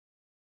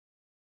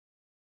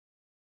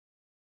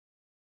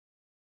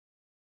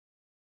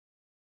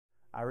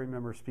I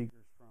remember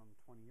speakers from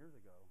 20 years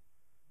ago,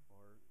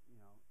 or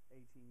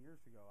 18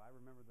 years ago. I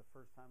remember the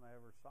first time I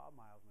ever saw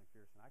Miles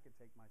McPherson. I could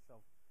take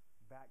myself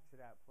back to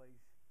that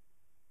place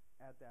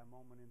at that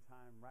moment in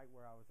time, right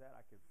where I was at.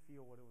 I could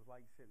feel what it was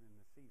like sitting in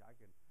the seat. I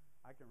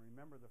can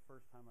remember the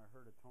first time I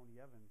heard a Tony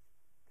Evans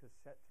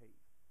cassette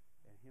tape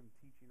and him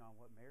teaching on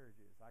what marriage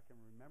is. I can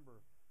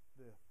remember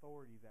the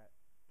authority that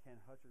Ken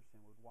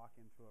Hutcherson would walk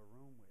into a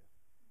room with.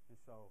 And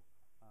so,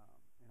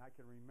 and I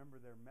can remember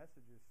their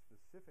messages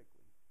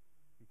specifically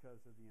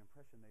because of the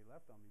impression they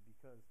left on me,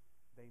 because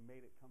they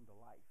made it come to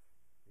life.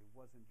 It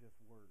wasn't just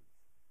words.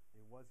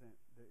 It wasn't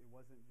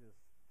just,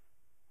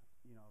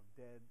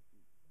 dead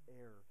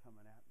air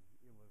coming at me.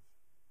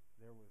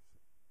 There was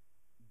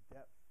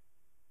depth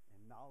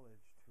and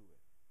knowledge to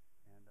it.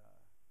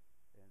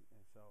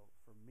 And so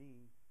for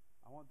me,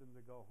 I want them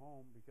to go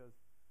home, because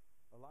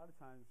a lot of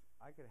times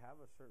I could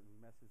have a certain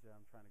message that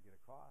I'm trying to get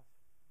across,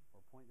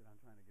 or point that I'm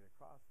trying to get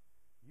across.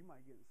 You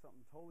might get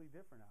something totally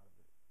different out of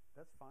it.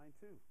 That's fine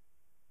too.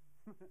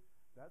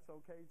 That's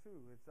okay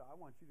too. I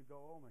want you to go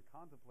home and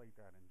contemplate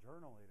that and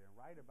journal it and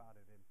write about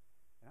it,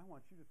 and I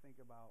want you to think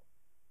about,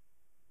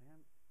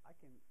 man, I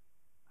can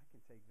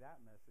take that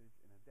message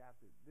and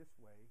adapt it this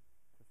way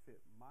to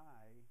fit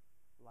my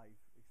life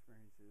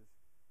experiences,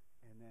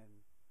 and then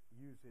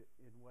use it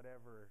in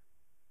whatever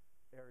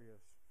area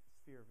of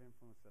sphere of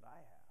influence that I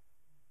have.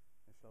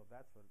 And so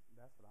that's what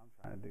I'm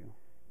trying to do.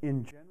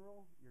 In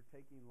general, you're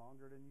taking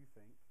longer than you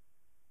think.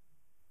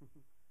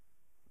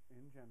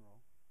 In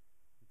general,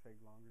 you take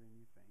longer than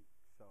you think.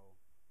 So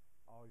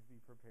always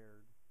be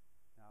prepared.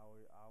 I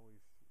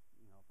always,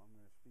 if I'm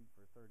going to speak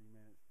for 30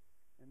 minutes,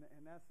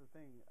 and that's the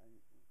thing.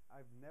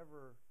 I've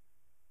never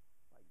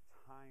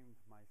timed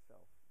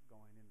myself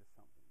going into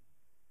something.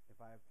 If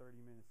I have 30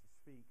 minutes to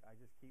speak, I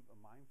just keep a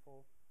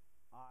mindful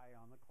eye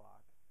on the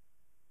clock.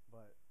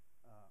 But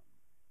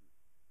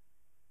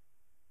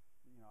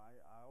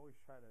I always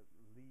try to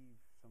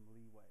leave some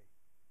leeway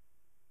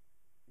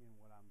in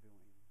what I'm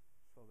doing,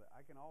 so that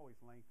I can always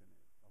lengthen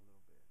it a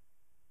little bit.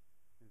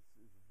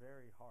 It's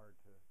very hard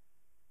to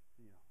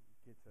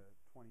get to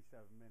 27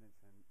 minutes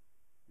and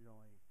you're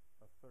only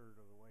a third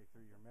of the way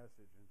through your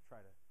message, and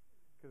try to,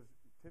 because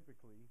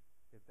typically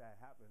if that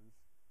happens,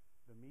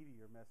 the meat of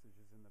your message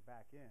is in the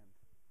back end,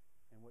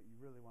 and what you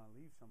really want to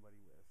leave somebody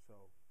with.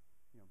 So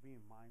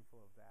being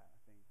mindful of that, I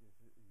think, is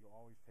you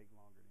always take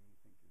longer than you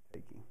think you're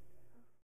taking.